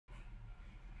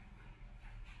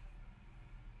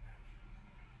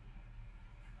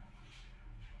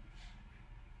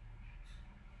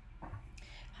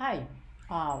Hi,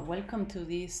 welcome to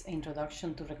this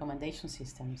introduction to recommendation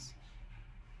systems.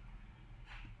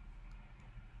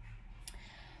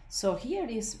 So here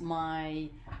is my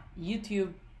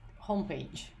YouTube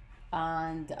homepage,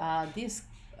 and this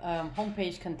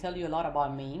homepage can tell you a lot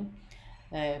about me.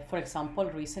 For example,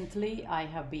 recently I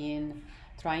have been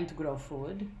trying to grow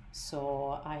food,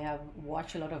 so I have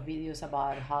watched a lot of videos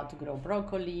about how to grow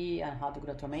broccoli and how to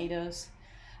grow tomatoes.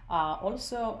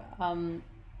 Also,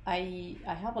 I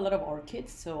have a lot of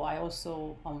orchids, so I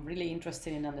also am really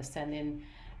interested in understanding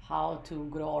how to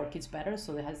grow orchids better.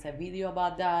 So there has a video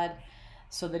about that.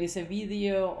 So there is a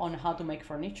video on how to make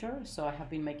furniture. So I have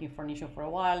been making furniture for a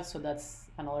while, so that's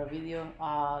another video.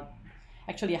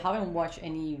 Actually, I haven't watched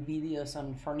any videos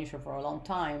on furniture for a long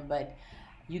time, but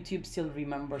YouTube still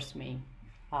remembers me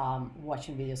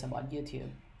watching videos about YouTube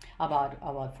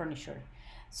about furniture.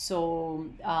 So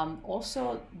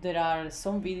also there are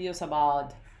some videos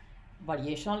about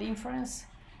variational inference.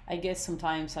 I guess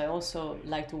sometimes I also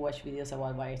like to watch videos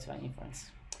about variational inference.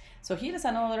 So here is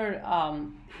another,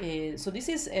 so this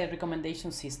is a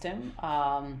recommendation system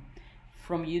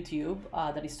from YouTube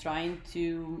that is trying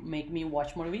to make me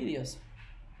watch more videos.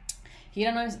 Here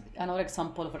another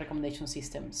example of a recommendation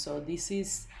system. So this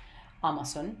is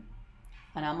Amazon,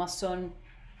 and Amazon,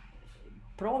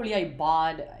 probably I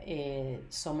bought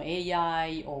some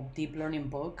AI or deep learning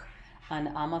book, and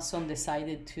Amazon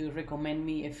decided to recommend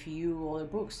me a few other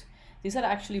books. These are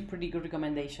actually pretty good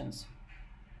recommendations.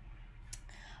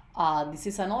 This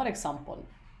is another example.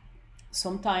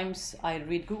 Sometimes I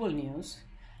read Google News.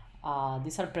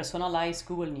 These are personalized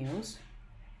Google News.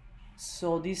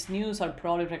 So these news are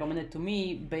probably recommended to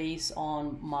me based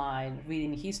on my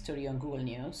reading history on Google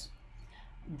News.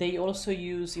 They also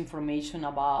use information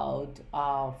about,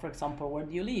 for example, where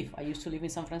do you live? I used to live in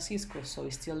San Francisco, so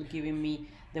it's still giving me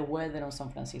the weather on San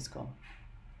Francisco.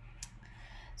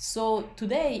 So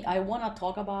today I want to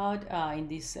talk about, in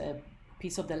this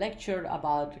piece of the lecture,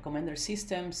 about recommender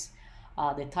systems,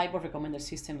 the type of recommender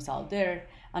systems out there,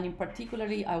 and in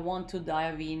particularly I want to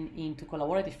dive into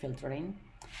collaborative filtering.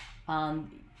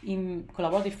 In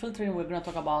collaborative filtering, we're going to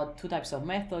talk about two types of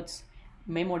methods: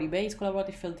 memory-based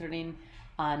collaborative filtering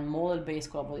and model-based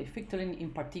collaborative filtering,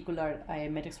 in particular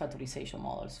matrix factorization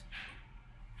models.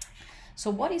 So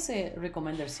what is a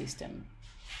recommender system?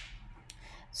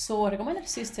 So a recommender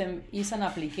system is an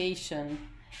application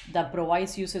that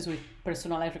provides users with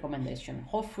personalized recommendation,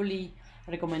 hopefully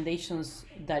recommendations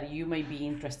that you may be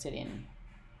interested in.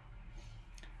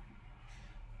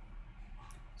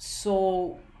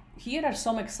 So here are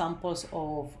some examples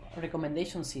of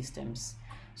recommendation systems.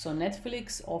 So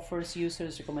Netflix offers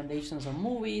users recommendations on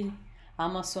movies,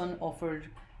 Amazon offers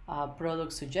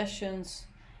product suggestions,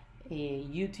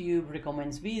 YouTube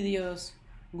recommends videos,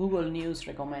 Google News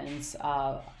recommends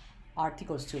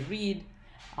articles to read,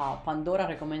 Pandora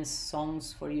recommends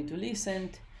songs for you to listen,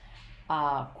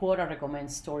 Quora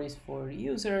recommends stories for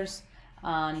users,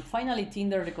 and finally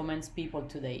Tinder recommends people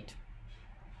to date.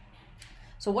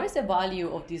 So what is the value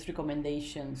of these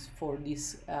recommendations for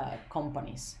these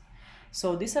companies?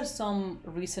 So these are some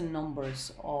recent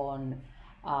numbers on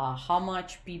how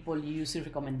much people use these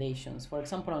recommendations. For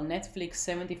example, on Netflix,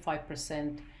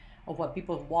 75% of what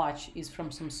people watch is from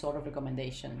some sort of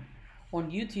recommendation. On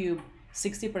YouTube,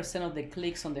 60% of the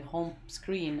clicks on the home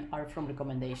screen are from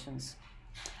recommendations.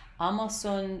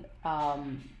 Amazon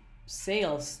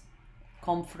sales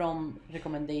come from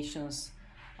recommendations.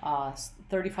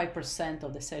 35%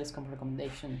 of the sales come from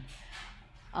recommendation.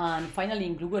 And finally,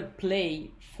 in Google Play,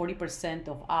 40%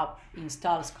 of app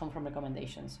installs come from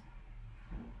recommendations.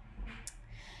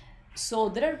 So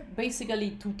there are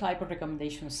basically two types of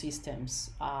recommendation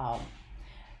systems.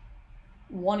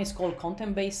 One is called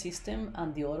content-based system,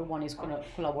 and the other one is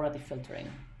collaborative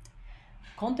filtering.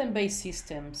 Content-based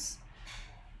systems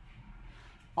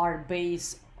are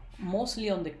based mostly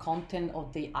on the content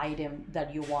of the item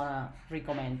that you want to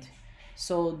recommend.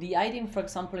 So the item, for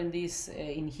example, in this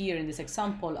in this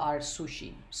example are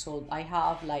sushi. So I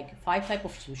have like 5 types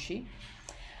of sushi,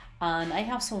 and I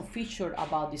have some feature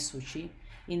about this sushi.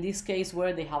 In this case,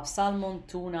 where they have salmon,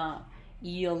 tuna,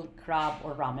 eel, crab,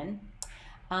 or ramen.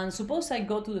 And suppose I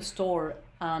go to the store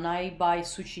and I buy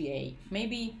sushi A.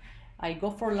 Maybe I go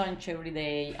for lunch every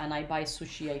day and I buy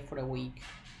sushi A for a week.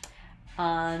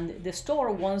 And the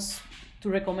store wants to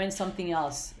recommend something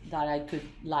else that I could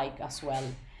like as well.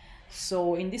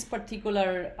 So in this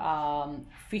particular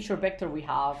feature vector we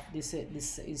have, this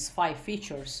is 5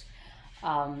 features.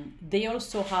 They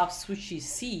also have sushi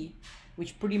C,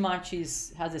 which pretty much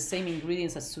has the same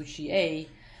ingredients as sushi A.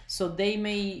 So they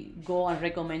may go and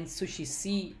recommend sushi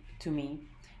C to me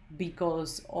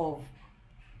because of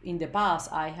in the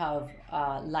past, I have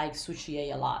liked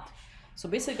Sushi a lot. So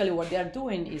basically what they are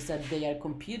doing is that they are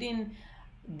computing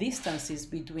distances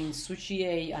between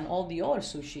Sushi and all the other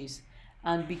sushis.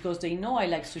 And because they know I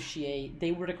like Sushi,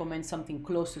 they will recommend something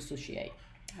close to Sushi.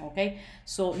 Okay,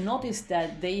 so notice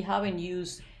that they haven't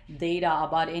used data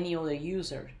about any other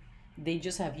user. They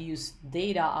just have used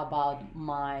data about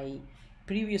my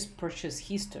previous purchase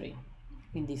history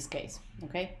in this case.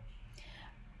 Okay.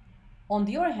 On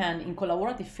the other hand, in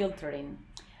collaborative filtering,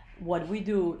 what we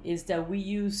do is that we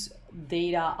use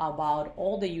data about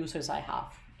all the users I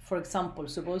have. For example,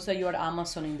 suppose that you are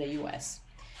Amazon in the US.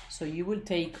 So you will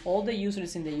take all the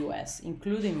users in the US,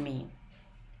 including me,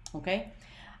 okay?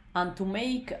 And to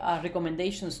make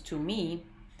recommendations to me,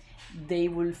 they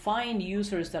will find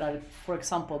users that are, for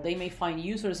example, they may find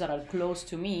users that are close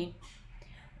to me,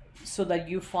 so that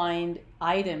you find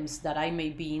items that I may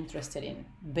be interested in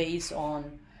based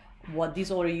on what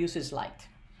these other users liked.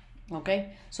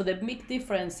 Okay, so the big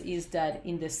difference is that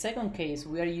in the second case,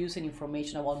 we are using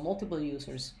information about multiple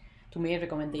users to make a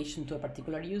recommendation to a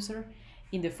particular user.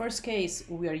 In the first case,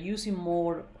 we are using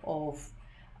more of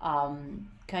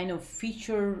kind of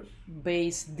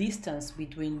feature-based distance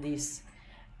between these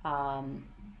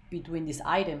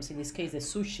items, in this case, the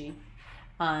sushi,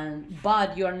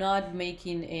 but you're not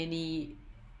using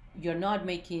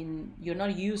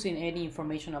any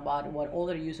information about what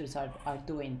other users are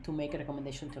doing to make a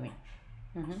recommendation to me.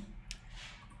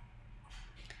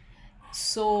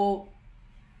 So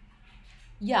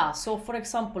yeah, so for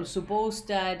example, suppose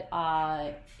that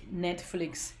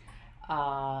Netflix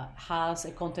has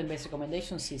a content-based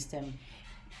recommendation system.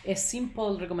 A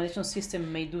simple recommendation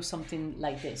system may do something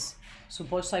like this.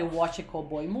 Suppose I watch a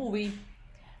cowboy movie,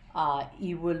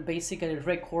 it will basically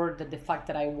record the fact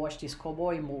that I watched this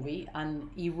cowboy movie, and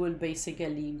it will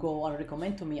basically go and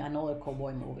recommend to me another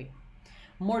cowboy movie.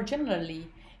 More generally,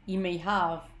 it may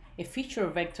have a feature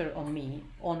vector on me,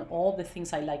 on all the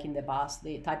things I like in the past,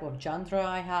 the type of genre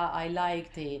I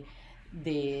like,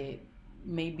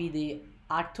 maybe the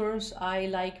actors I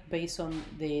like based on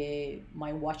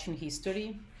my watching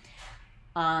history,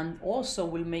 and also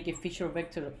will make a feature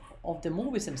vector of the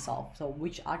movies themselves. So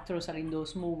which actors are in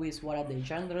those movies, what are the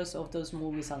genres of those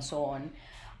movies, and so on.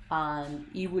 And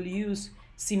it will use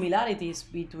similarities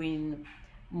between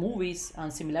movies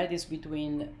and similarities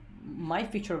between my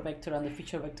feature vector and the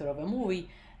feature vector of a movie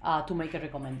to make a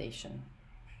recommendation.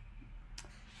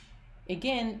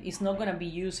 Again, it's not going to be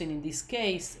using, in this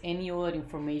case, any other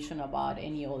information about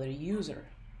any other user.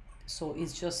 So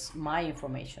it's just my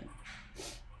information.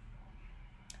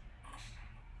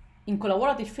 In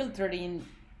collaborative filtering,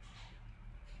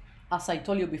 as I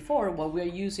told you before, what we're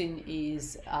using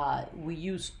is we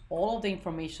use all of the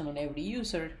information on every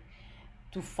user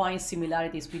to find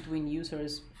similarities between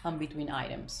users and between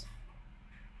items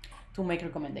to make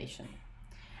recommendation.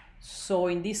 So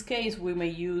in this case, we may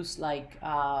use like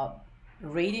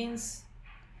ratings,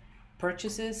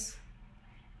 purchases,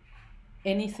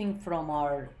 anything from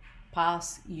our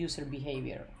past user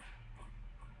behavior.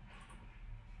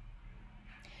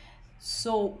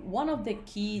 So one of the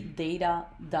key data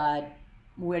that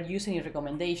we're using in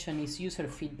recommendation is user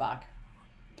feedback.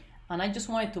 And I just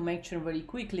wanted to make sure very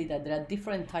quickly that there are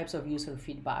different types of user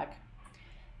feedback.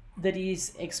 There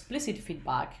is explicit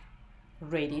feedback,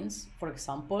 ratings. For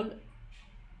example,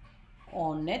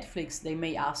 on Netflix, they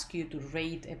may ask you to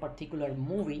rate a particular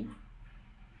movie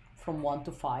from 1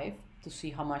 to 5 to see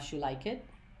how much you like it.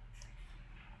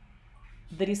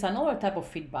 There is another type of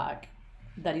feedback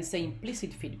that is the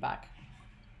implicit feedback.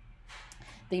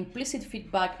 The implicit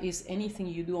feedback is anything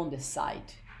you do on the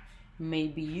site may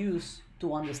be used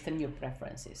to understand your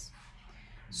preferences.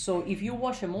 So if you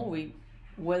watch a movie,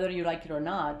 whether you like it or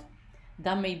not,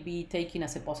 that may be taken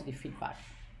as a positive feedback.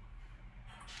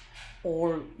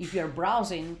 Or if you're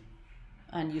browsing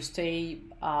and you stay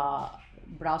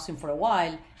browsing for a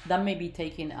while, that may be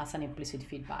taken as an implicit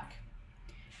feedback.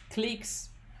 Clicks,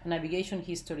 navigation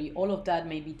history, all of that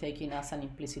may be taken as an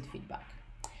implicit feedback.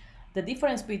 The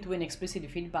difference between explicit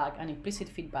feedback and implicit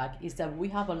feedback is that we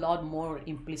have a lot more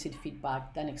implicit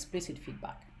feedback than explicit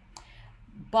feedback.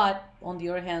 But on the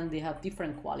other hand, they have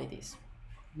different qualities.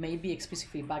 Maybe explicit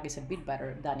feedback is a bit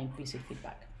better than implicit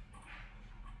feedback.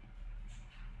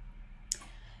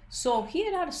 So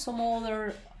here are some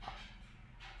other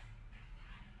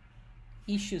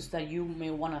issues that you may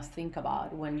want to think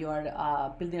about when you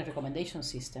are building a recommendation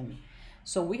system.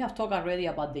 So we have talked already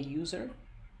about the user,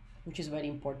 which is very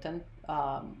important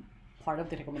part of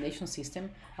the recommendation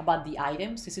system, about the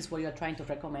items. This is what you're trying to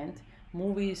recommend: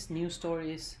 movies, news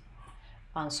stories,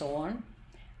 and so on.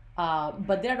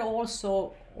 But there are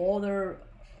also other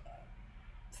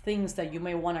things that you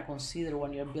may want to consider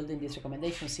when you're building this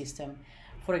recommendation system.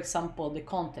 For example, the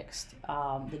context,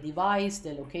 the device,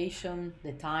 the location,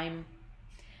 the time,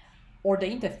 or the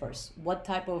interface. What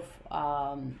type of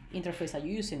interface are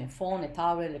you using? A phone, a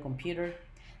tablet, a computer?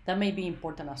 That may be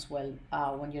important as well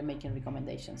when you're making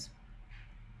recommendations.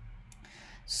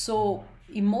 So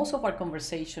in most of our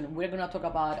conversation, we're going to talk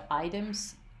about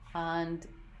items and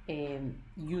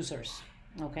users,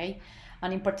 okay?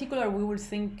 And in particular, we will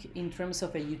think in terms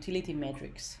of a utility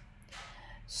metrics.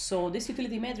 So this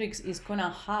utility metrics is going to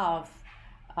have,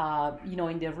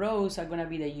 in the rows are going to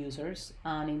be the users,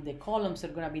 and in the columns are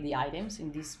going to be the items.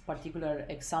 In this particular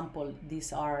example,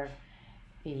 these are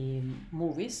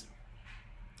movies.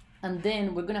 And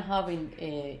then we're going to have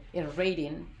a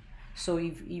rating. So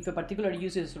if a particular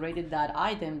user has rated that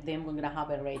item, then we're going to have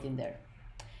a rating there.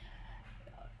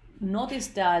 Notice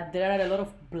that there are a lot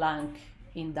of blank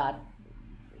in that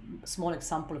small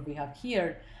example we have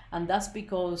here, and that's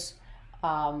because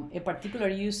a particular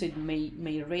user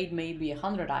may rate maybe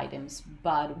 100 items,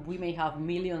 but we may have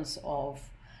millions of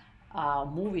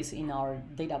movies in our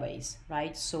database,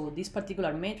 right? So this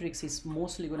particular matrix is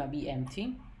mostly going to be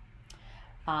empty,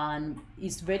 and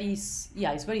it's very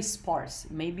sparse.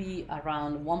 Maybe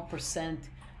around 1%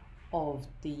 of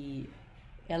the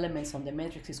elements on the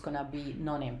matrix is going to be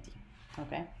non-empty,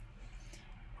 okay?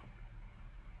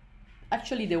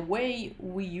 Actually, the way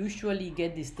we usually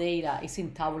get this data is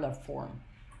in tabular form.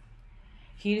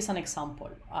 Here is an example.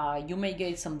 You may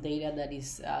get some data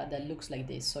that looks like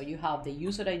this. So you have the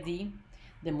user ID,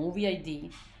 the movie ID,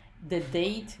 the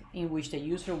date in which the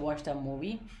user watched that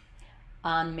movie,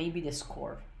 and maybe the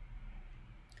score.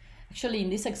 Actually, in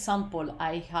this example,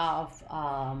 I have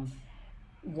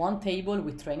one table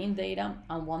with training data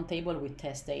and one table with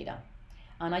test data.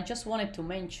 And I just wanted to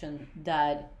mention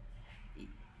that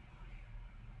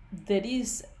there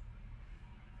is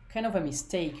kind of a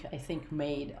mistake, I think,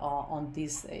 made on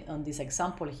this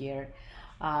example here,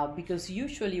 because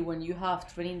usually when you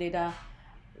have training data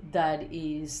that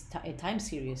is a time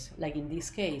series, like in this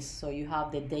case, so you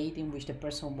have the date in which the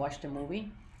person watched the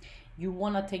movie, you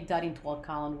want to take that into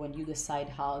account when you decide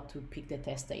how to pick the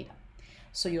test data.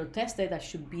 So your test data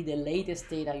should be the latest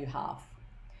data you have.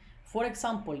 For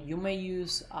example, you may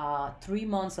use 3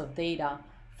 months of data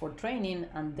for training,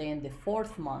 and then the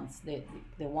fourth month, the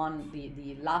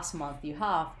last month you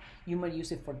have, you may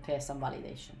use it for test and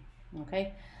validation,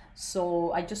 okay?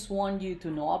 So I just want you to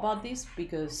know about this,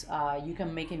 because you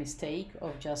can make a mistake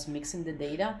of just mixing the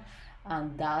data,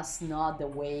 and that's not the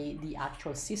way the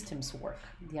actual systems work.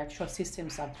 The actual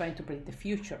systems are trying to predict the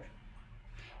future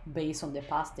based on the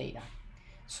past data.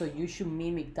 So you should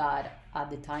mimic that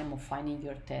at the time of finding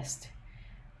your test,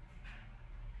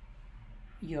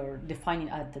 at the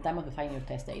time of defining your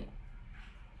test data.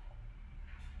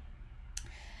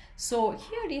 So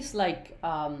here is like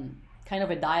kind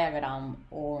of a diagram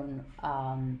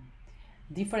on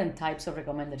different types of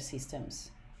recommender systems.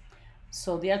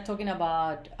 So they are talking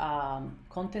about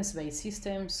contents-based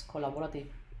systems, collaborative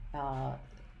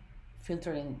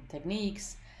filtering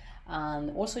techniques,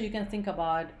 and also you can think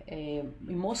about, in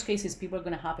most cases, people are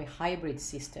going to have a hybrid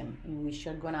system in which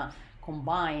you're going to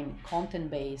combine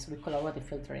content-based with collaborative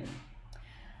filtering.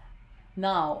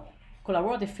 Now,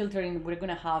 collaborative filtering, we're going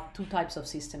to have two types of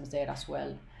systems there as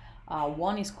well.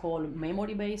 One is called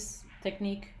memory-based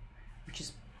technique, which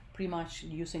is pretty much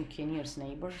using k-nearest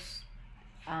neighbors.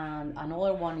 And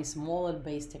another one is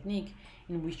model-based technique,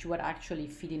 in which you are actually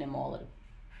feeding a model.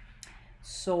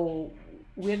 So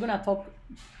we're going to talk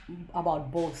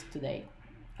about both today,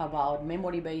 about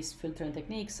memory-based filtering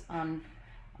techniques and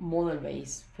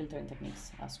model-based filtering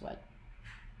techniques as well.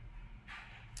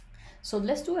 So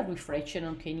let's do a reflection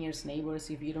on k-nearest neighbors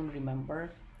if you don't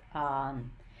remember.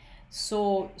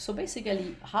 So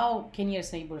basically, how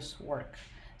k-nearest neighbors work.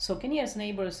 So k-nearest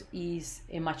neighbors is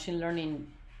a machine learning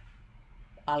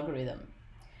algorithm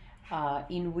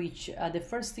in which the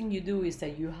first thing you do is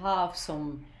that you have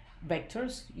some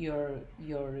vectors, your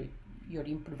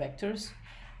input vectors,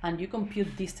 and you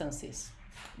compute distances.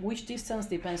 Which distance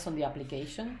depends on the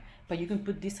application, but you can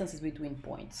put distances between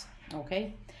points,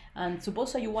 okay? And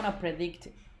suppose that you want to predict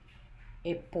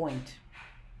a point.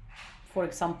 For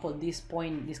example, this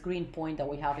point, this green point that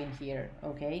we have in here,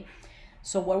 okay?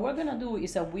 So what we're gonna do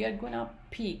is that we are gonna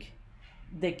pick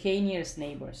the k-nearest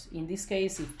neighbors. In this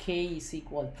case, if k is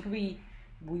equal 3,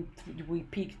 we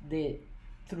pick the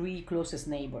 3 closest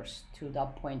neighbors to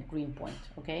that point, green point,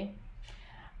 okay?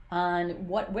 And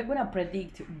what we're gonna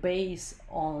predict based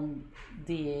on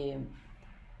the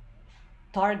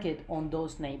target on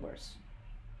those neighbors.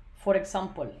 For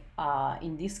example,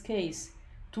 in this case,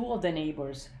 2 of the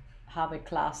neighbors have a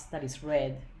class that is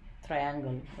red,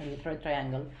 triangle, a red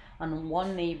triangle, and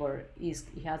one neighbor has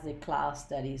the class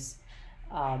that is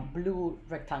blue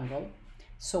rectangle.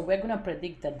 So we're gonna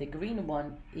predict that the green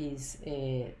one is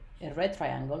a red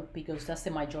triangle because that's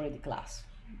the majority class.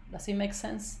 Does it make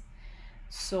sense?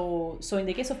 So in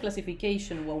the case of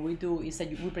classification, what we do is that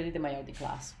we predict the majority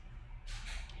class,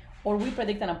 or we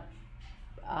predict an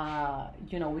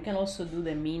we can also do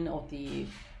the mean of the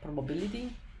probability.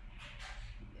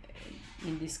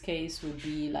 In this case would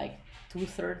be like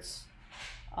 2/3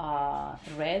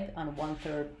 red and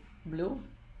 1/3 blue,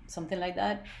 something like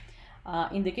that.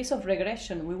 In the case of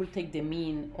regression, we will take the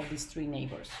mean of these three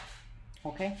neighbors.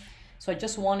 Okay, so I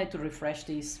just wanted to refresh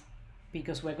this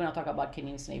because we're going to talk about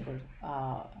K-nearest neighbor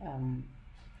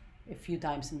a few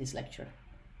times in this lecture.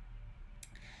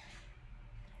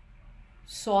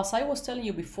 So as I was telling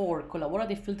you before,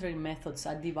 collaborative filtering methods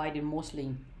are divided mostly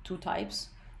in two types.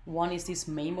 One is this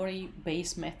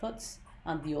memory-based methods,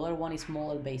 and the other one is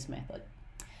model-based method.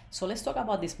 So let's talk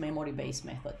about these memory-based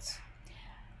methods.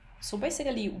 So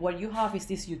basically what you have is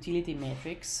this utility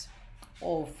matrix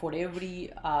of, for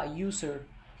every user,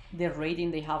 the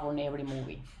rating they have on every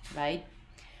movie, right?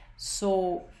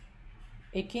 So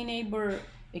a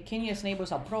K-nearest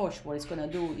neighbors approach, what it's gonna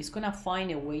do is gonna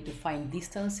find a way to find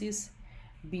distances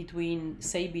between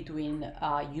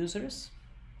users,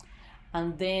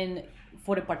 and then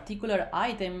for a particular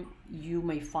item you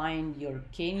may find your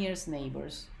K-nearest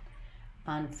neighbors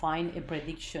and find a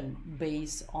prediction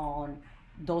based on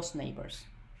those neighbors.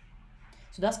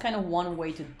 So that's kind of one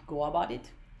way to go about it.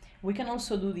 We can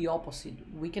also do the opposite.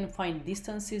 We can find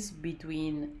distances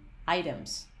between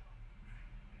items,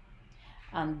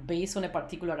 and based on a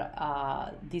particular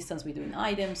distance between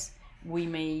items, we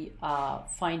may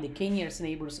find the K-nearest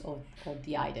neighbors of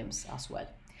the items as well.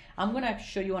 I'm gonna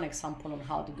show you an example on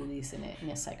how to do this in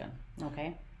a second,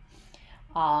 okay?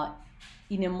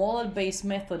 In a model-based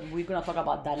method, we're gonna talk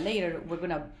about that later. We're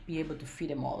gonna be able to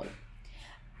fit a model.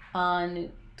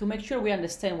 And to make sure we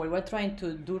understand what we're trying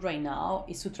to do right now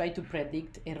is to try to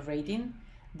predict a rating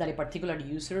that a particular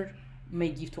user may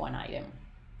give to an item.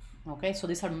 Okay, so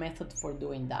these are methods for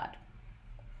doing that.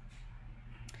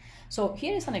 So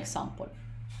here is an example.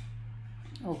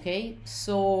 Okay,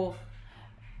 so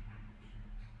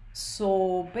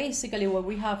basically what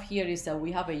we have here is that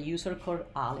we have a user called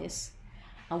Alice,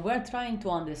 and we're trying to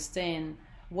understand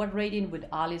what rating would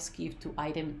Alice give to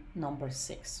item number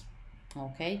 6.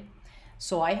 Okay,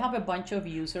 so I have a bunch of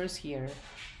users here,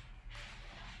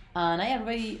 and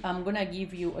I'm gonna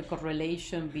give you a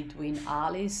correlation between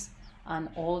Alice and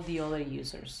all the other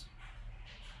users.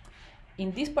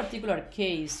 In this particular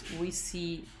case, we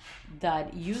see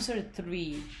that user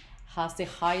 3 has the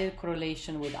higher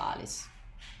correlation with Alice.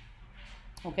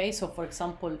 Okay, so for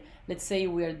example, let's say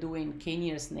we are doing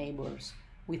K-nearest neighbors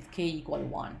with k equal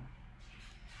 1.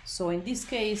 So in this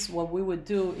case, what we would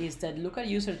do is that look at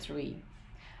user 3,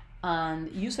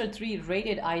 and user 3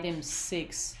 rated item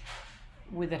 6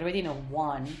 with a rating of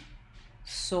 1.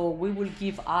 So we will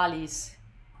give Alice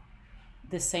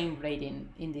the same rating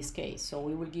in this case. So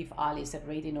we will give Alice a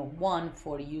rating of 1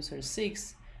 for user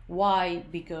 6. Why?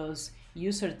 Because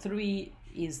user 3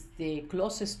 is the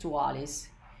closest to Alice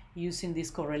using this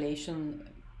correlation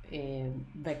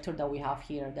vector that we have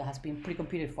here that has been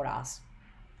pre-computed for us.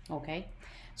 Okay,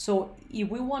 so if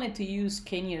we wanted to use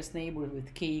K-nearest neighbor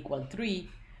with k equal 3,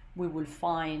 we will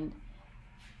find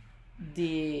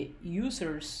the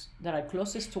users that are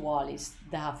closest to Alice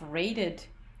that have rated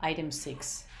item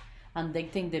 6, and they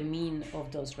take the mean of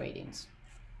those ratings.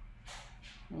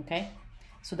 Okay,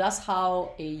 so that's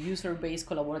how a user-based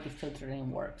collaborative filtering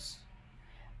works.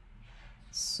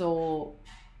 So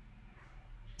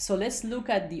let's look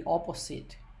at the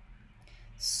opposite.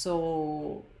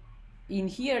 So in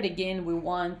here again, we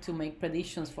want to make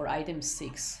predictions for item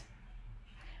 6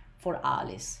 for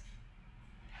Alice,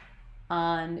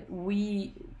 and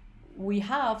we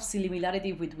have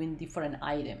similarity between different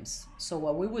items. So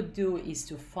what we would do is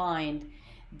to find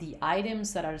the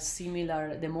items that are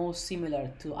similar, the most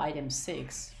similar to item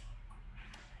 6.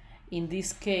 In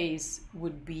this case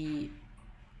would be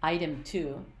item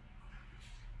 2.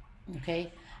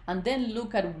 Okay, and then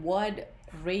look at what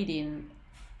rating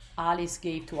Alice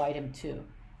gave to item 2,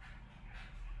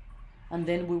 and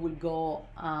then we will go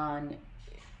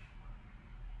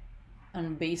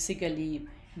and basically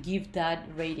give that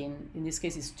rating, in this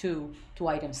case is 2, to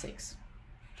item 6.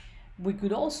 We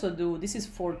could also do, this is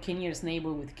for K-nearest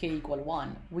neighbor with k equal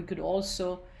 1. We could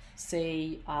also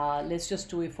say, let's just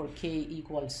do it for k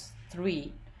equals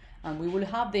 3, and we will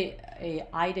have the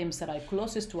items that are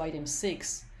closest to item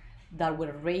 6 that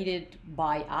were rated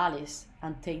by Alice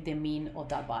and take the mean of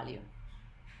that value.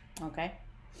 Okay,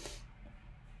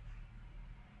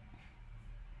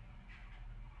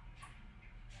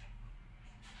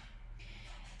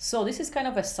 So this is kind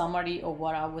of a summary of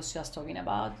what I was just talking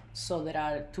about. So there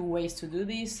are two ways to do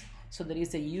this. So there is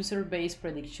the user-based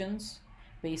predictions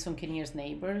based on k-nearest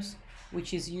neighbors,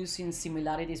 which is using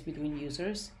similarities between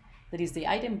users. There is the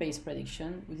item-based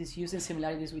prediction, which is using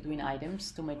similarities between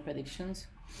items to make predictions.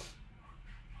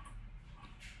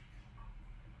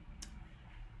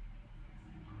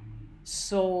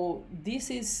 So this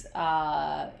is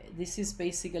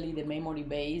basically the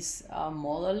memory-based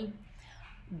model.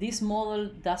 This model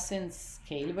doesn't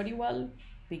scale very well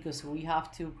because we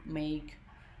have to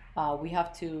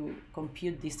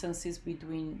compute distances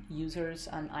between users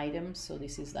and items. So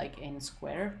this is like n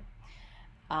squared.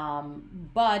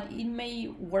 But it may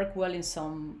work well in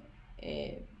some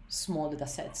small data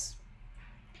sets.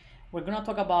 We're going to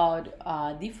talk about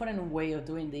a different way of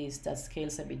doing this that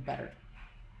scales a bit better.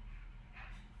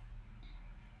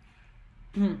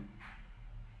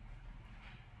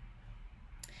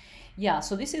 Yeah,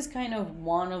 so this is kind of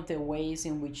one of the ways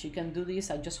in which you can do this.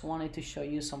 I just wanted to show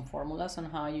you some formulas on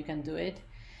how you can do it.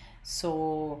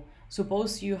 So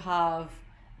suppose you have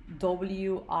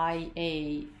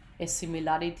WIA, a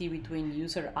similarity between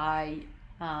user I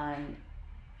and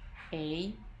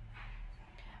A,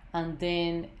 and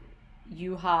then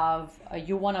you have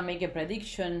you want to make a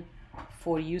prediction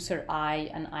for user I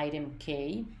and item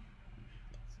K.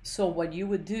 So what you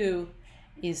would do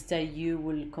is that you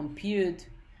will compute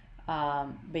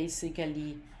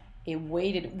basically a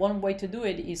weighted, one way to do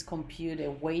it is compute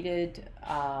a weighted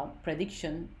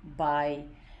prediction by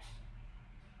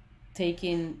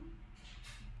taking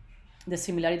the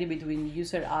similarity between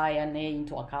user I and A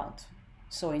into account.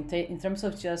 So in terms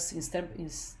of just,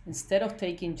 instead of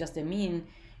taking just the mean,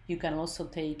 you can also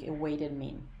take a weighted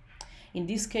mean. In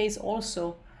this case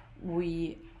also,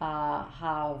 we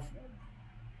have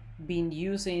been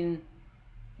using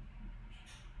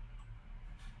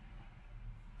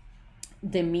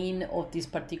the mean of this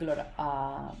particular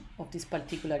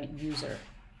user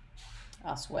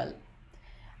as well.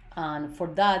 And for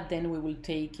that, then we will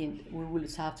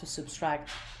have to subtract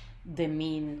the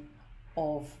mean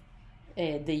of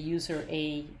the user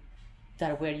A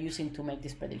that we're using to make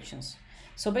these predictions.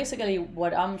 So basically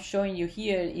what I'm showing you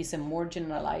here is a more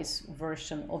generalized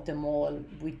version of the model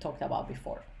we talked about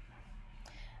before.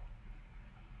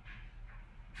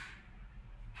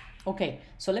 Okay,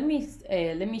 so let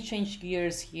me change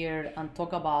gears here and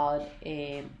talk about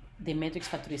the matrix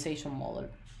factorization model.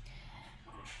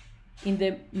 In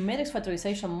the matrix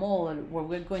factorization model, what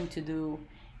we're going to do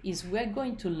is we're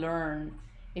going to learn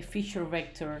a feature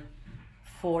vector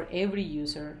for every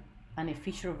user and a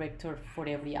feature vector for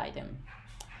every item.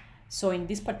 So in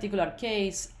this particular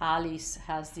case, Alice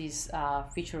has this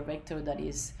feature vector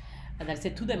that's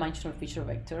a two-dimensional feature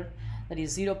vector that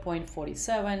is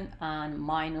 0.47 and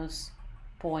minus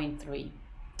 0.3.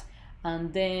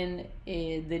 And then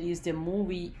there is the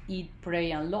movie Eat,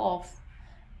 Pray, and Love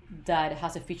that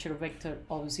has a feature vector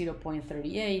of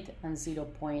 0.38 and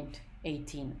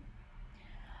 0.18.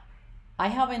 I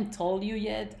haven't told you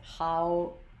yet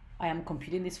how I am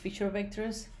computing these feature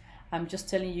vectors. I'm just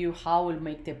telling you how we'll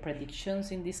make the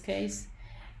predictions in this case.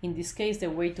 In this case, the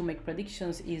way to make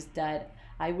predictions is that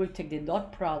I will take the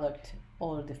dot product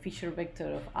or the feature vector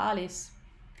of Alice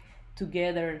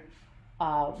together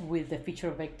with the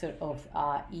feature vector of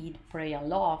Eat, Pray, and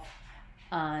Love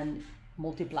and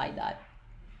multiply that.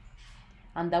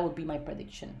 And that would be my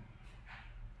prediction.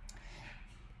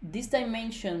 These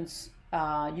dimensions,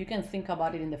 you can think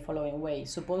about it in the following way.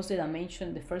 Suppose the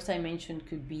first dimension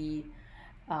could be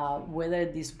whether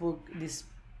this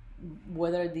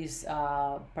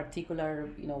particular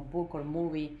book or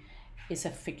movie is a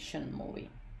fiction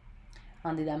movie.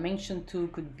 And the dimension 2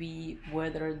 could be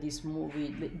whether this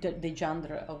movie, the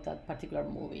genre of that particular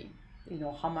movie,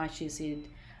 how much is it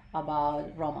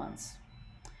about romance.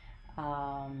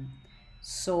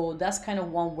 So that's kind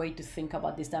of one way to think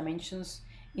about these dimensions.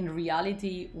 In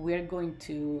reality, we're going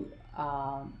to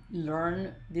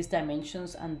learn these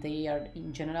dimensions, and they are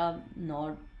in general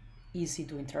not easy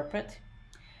to interpret.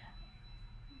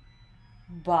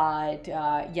 But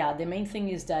yeah, the main thing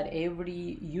is that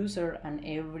every user and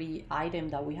every item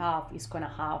that we have is going to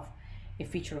have a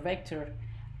feature vector.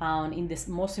 And in this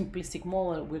most simplistic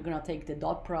model, we're going to take the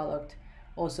dot product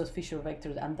of those feature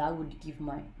vectors, and that would give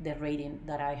the rating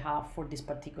that I have for this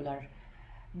particular,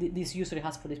 this user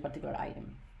has for this particular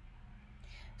item.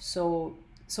 So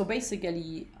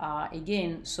basically,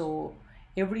 again, so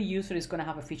every user is going to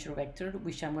have a feature vector,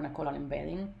 which I'm going to call an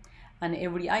embedding. And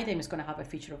every item is going to have a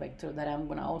feature vector that I'm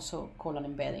going to also call an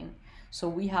embedding. So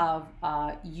we have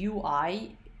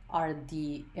UI are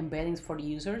the embeddings for the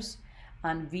users,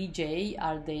 and VJ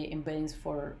are the embeddings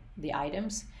for the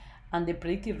items. and the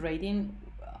predicted rating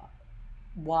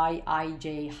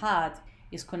Yij hat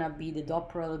is gonna be the dot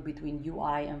product between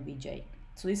Ui and Vj.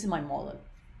 So this is my model.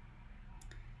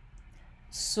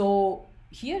 So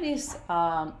here is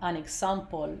an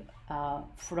example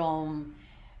from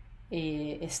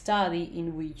a study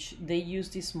in which they use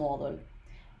this model.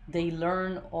 They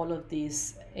learn all of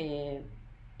these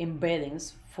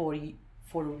embeddings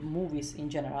for movies in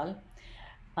general,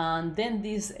 and then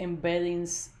these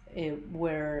embeddings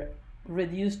were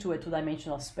reduced to a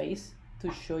two-dimensional space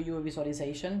to show you a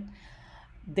visualization.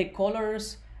 The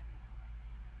colors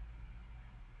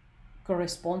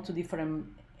correspond to different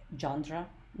genre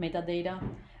metadata,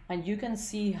 and you can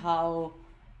see how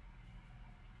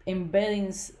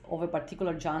embeddings of a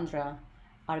particular genre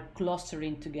are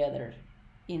clustering together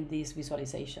in this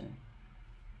visualization.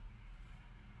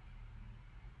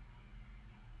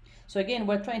 So again,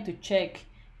 we're trying to check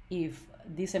if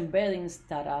these embeddings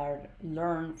that are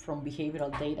learned from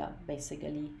behavioral data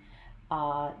basically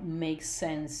make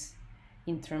sense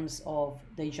in terms of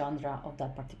the genre of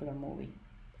that particular movie.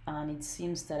 And it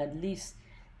seems that at least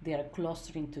they are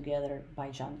clustering together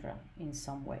by genre in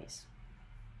some ways.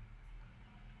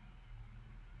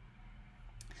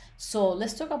 So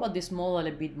let's talk about this model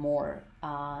a bit more,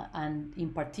 and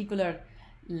in particular,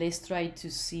 let's try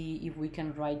to see if we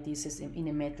can write this in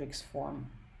a matrix form.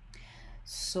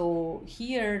 So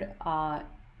here,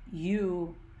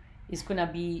 U is gonna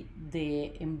be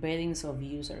the embeddings of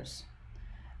users,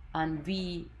 and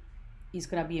V is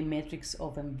gonna be a matrix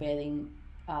of embedding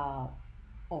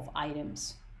of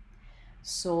items.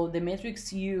 So the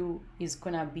matrix U is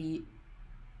gonna be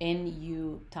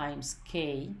NU times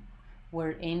K,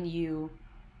 where NU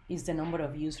is the number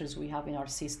of users we have in our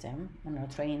system and our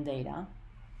training data,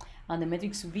 and the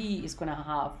matrix V is gonna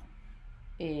have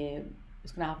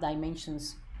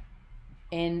dimensions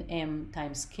NM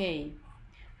times K,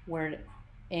 where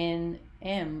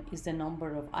NM is the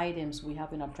number of items we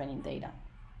have in our training data.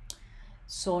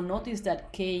 So notice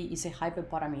that K is a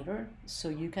hyperparameter, so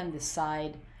you can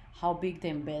decide how big the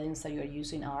embeddings that you're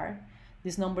using are.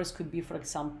 These numbers could be, for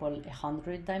example,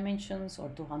 100 dimensions or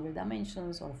 200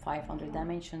 dimensions or 500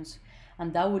 dimensions,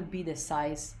 and that would be the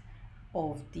size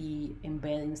of the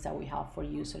embeddings that we have for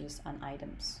users and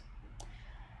items.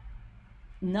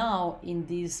 Now, in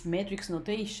this matrix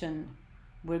notation,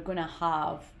 we're gonna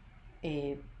have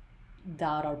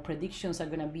that our predictions are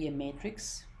gonna be a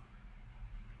matrix.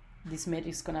 This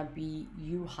matrix is gonna be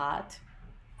U hat.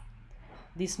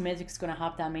 This matrix is gonna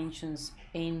have dimensions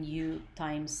NU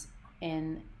times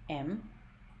NM,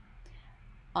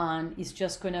 and it's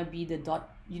just gonna be the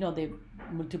dot, the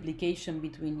multiplication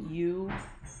between U,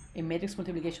 a matrix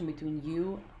multiplication between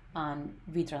U and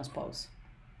V transpose.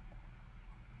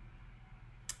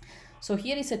 So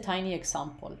here is a tiny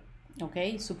example,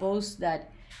 okay? Suppose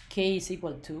that K is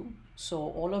equal to, so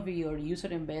all of your user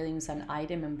embeddings and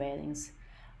item embeddings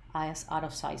are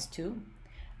of size 2,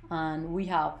 and we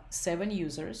have 7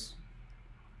 users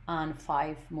and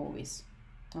 5 movies.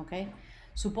 Okay,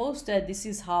 suppose that this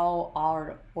is how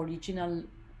our original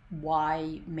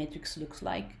Y matrix looks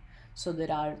like. So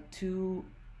there are two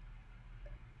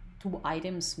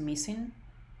items missing.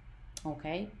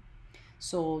 Okay,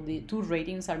 so the 2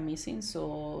 ratings are missing.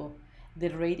 So the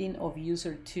rating of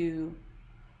user 2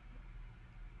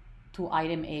 to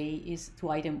item A is to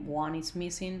item 1 is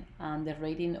missing, and the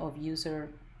rating of user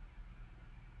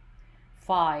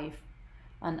 5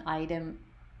 and item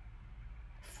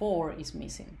 4 is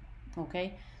missing.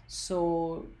 Okay,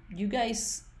 so you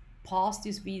guys pause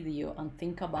this video and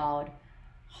think about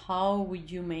how would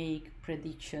you make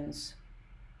predictions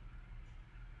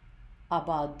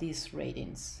about these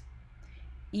ratings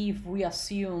if we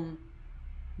assume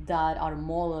that our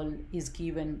model is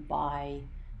given by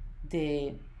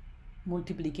the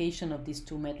multiplication of these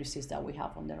 2 matrices that we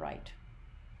have on the right.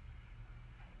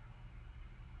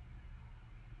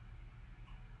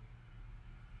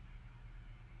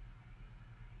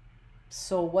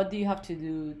 So what do you have to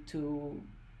do to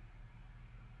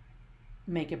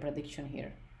make a prediction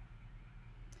here?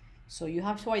 So you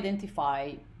have to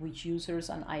identify which users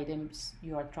and items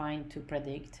you are trying to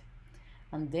predict,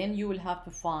 and then you will have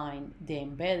to find the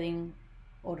embedding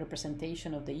or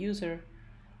representation of the user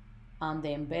and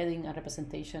the embedding and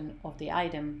representation of the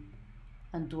item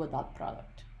and do a dot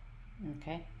product.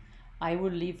 Okay, I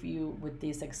will leave you with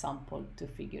this example to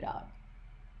figure out.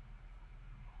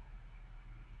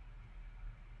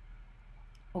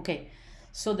 Okay,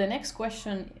 so the next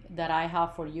question that I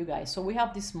have for you guys, so we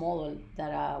have this model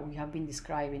that we have been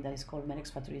describing that is called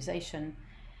matrix factorization.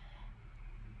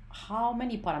 How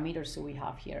many parameters do we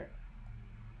have here?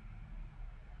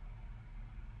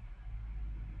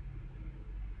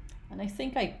 And I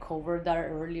think I covered that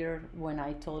earlier when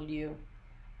I told you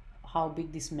how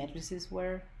big these matrices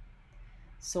were.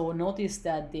 So notice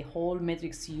that the whole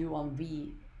matrix U and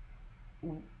V,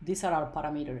 these are our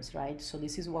parameters, right? So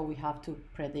this is what we have to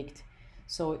predict.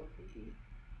 So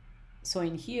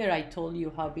in here, I told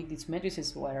you how big these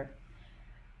matrices were.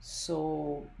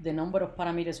 So the number of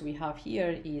parameters we have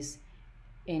here is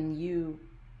NU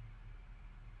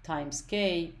times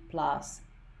K plus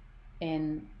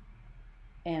NM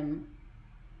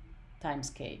times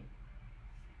K.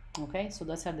 Okay, so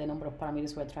those are the number of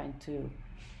parameters we're trying to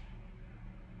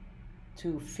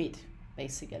fit,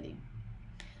 basically.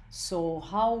 So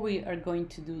how we are going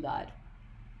to do that?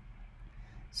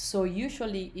 So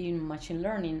usually in machine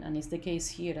learning, and it's the case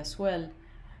here as well,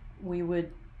 we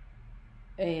would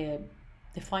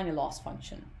define a loss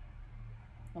function,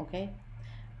 okay?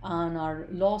 And our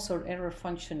loss or error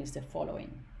function is the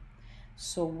following.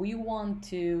 So we want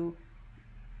to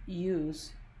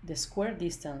use the square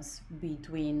distance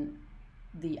between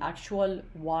the actual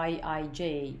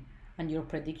Yij and your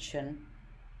prediction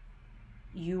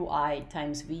Ui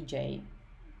times Vj,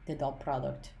 the dot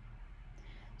product.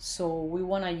 So we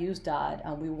want to use that,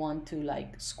 and we want to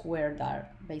like square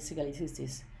that. Basically, this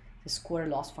is the square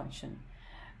loss function.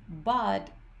 But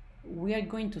we are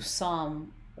going to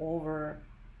sum over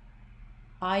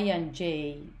I and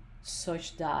j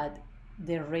such that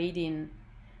the rating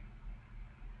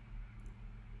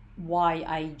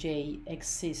Yij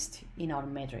exists in our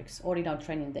metrics or in our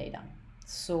training data.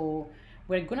 So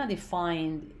we're gonna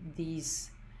define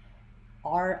these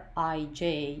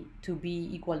Rij to be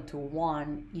equal to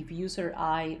 1 if user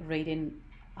I rating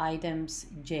items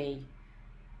j,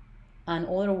 and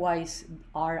otherwise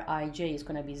Rij is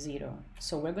gonna be 0.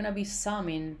 So we're gonna be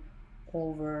summing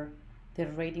over the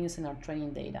ratings in our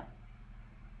training data.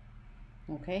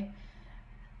 Okay,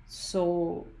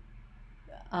 so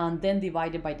and then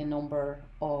divided by the number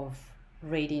of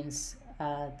ratings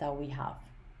that we have.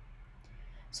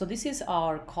 So this is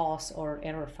our cause or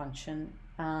error function.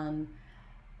 And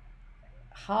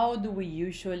how do we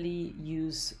usually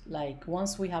use, like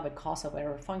once we have a cause of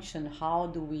error function, how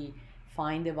do we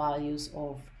find the values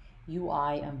of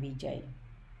Ui and Vj?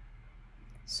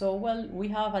 So well, we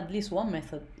have at least one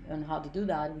method on how to do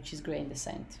that, which is gradient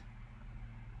descent.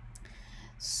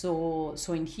 So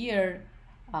in here,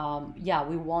 yeah,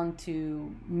 we want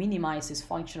to minimize this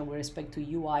function with respect to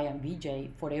Ui and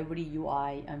Vj for every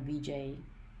Ui and Vj,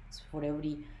 for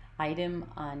every item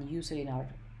and user in our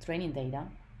training data.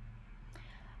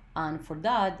 And for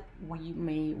that, we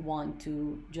may want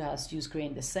to just use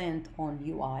gradient descent on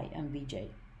Ui and Vj.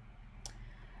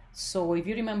 So if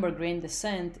you remember, gradient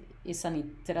descent is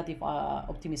an iterative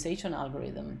optimization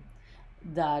algorithm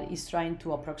that is trying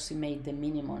to approximate the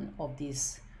minimum of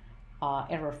this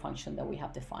error function that we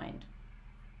have defined.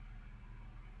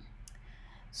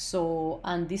 So,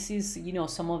 and this is, you know,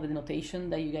 some of the notation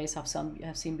that you guys have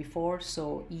seen before.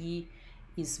 So E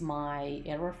is my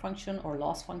error function or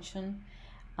loss function,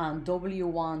 and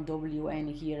W1, Wn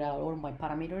here are all my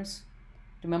parameters.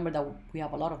 Remember that we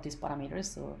have a lot of these parameters.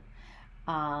 So,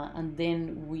 and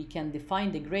then we can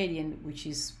define the gradient, which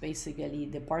is basically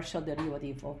the partial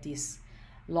derivative of this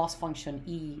loss function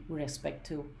E with respect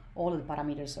to all the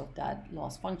parameters of that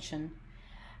loss function.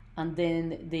 And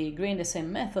then the gradient descent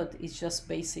method is just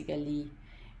basically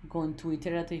going to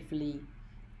iteratively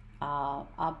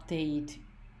update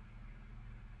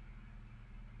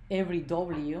every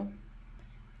W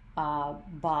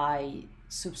by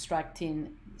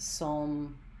subtracting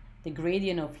the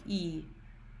gradient of E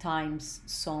times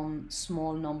some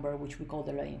small number, which we call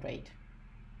the learning rate.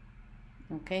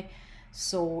 Okay,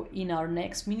 so in our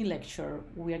next mini lecture,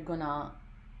 we are gonna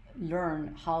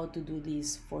learn how to do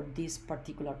this for this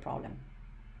particular problem.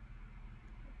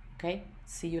 Okay,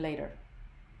 see you later.